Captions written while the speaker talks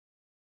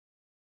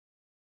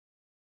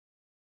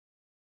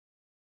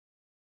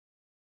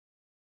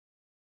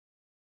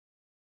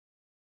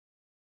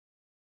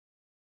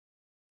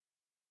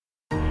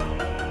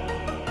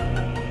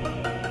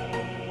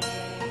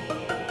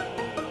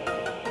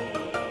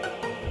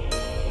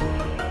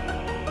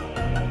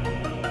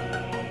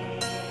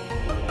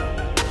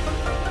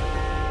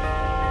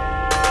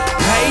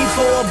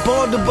for a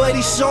bundle, but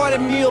he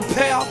shorted me a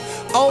pal.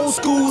 Old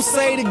school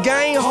say the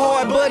game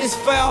hard, but it's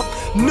foul.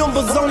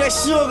 Numbers on that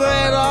sugar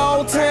at an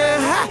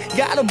all-time high.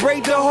 Gotta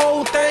break the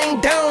whole thing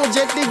down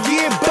just to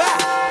get by.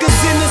 Cause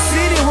in the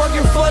city,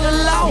 working for the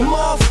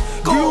law.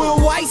 Blue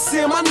and whites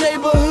in my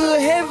neighborhood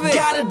heavy.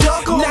 Gotta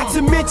duck on. Not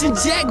to mention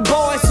jack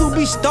boys who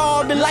be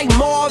starving like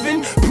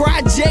Marvin.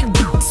 Project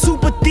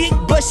super thick,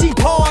 but she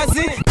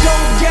pausing.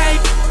 Dope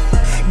game,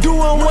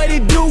 doing what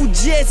it do.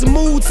 Just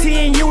moved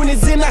 10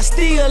 units and I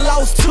still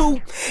lost 2.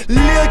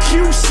 Lil'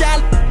 Q shot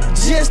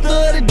just the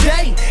other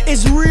day.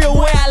 It's real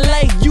where I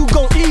lay. You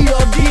gon' eat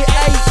or get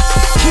ate.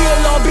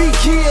 Kill or be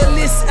killed.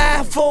 It's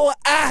eye for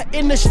eye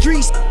in the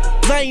streets.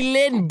 Ain't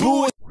letting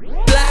bullets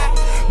fly.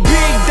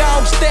 Big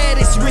dog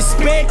status,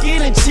 respect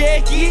it and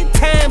check it.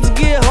 Times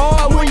get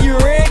hard when you're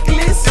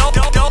reckless. Dope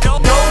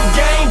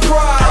game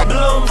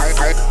problems.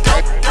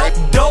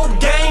 Dope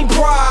game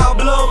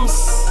problems.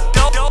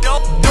 Dope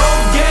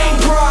game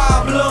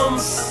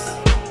problems.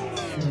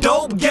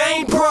 Dope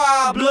game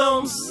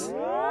problems.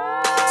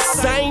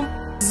 Same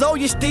so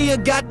you still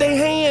got their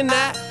hand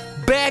out.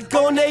 Back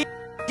on they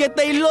get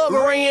they look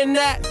ran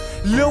out.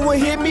 Lil' one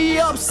hit me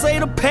up, say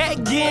the pack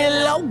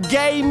getting low.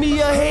 Gave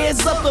me a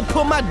heads up to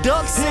put my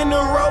ducks in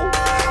a row.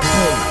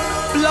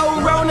 Flow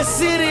around the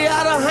city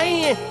out of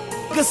hand.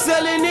 Cause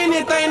selling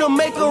anything to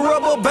make a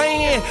rubber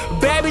band.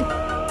 Baby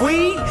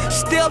weed,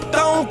 stepped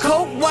on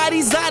coke while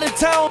these out of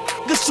town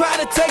niggas try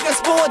to take us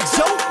for a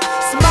joke.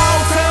 Small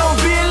town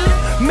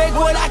Billy, make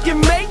what I can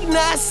make.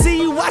 Now I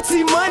see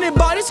YT Money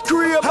bought his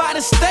crib out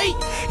of state.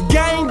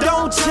 Game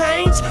don't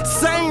change,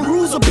 same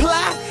rules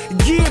apply.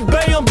 Get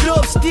bammed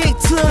up, stick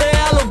to the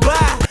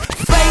alibi.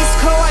 Face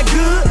card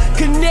good,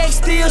 connect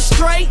still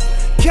straight.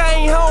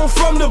 Came home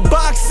from the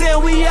box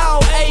and we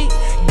all ate.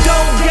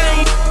 Dope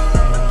game,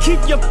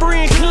 keep your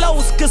friend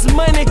close, cause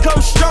money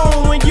comes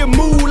strong when you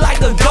move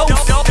like a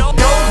ghost. Dope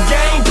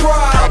game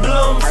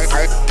problems.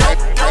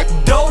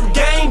 Dope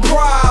game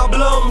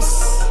problems.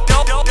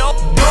 Dope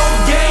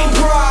game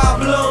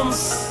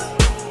problems.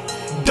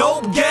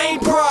 Dope game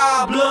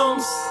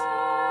problems.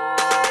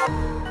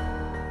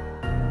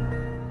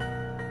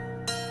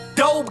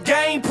 Dope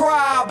game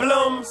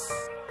problems.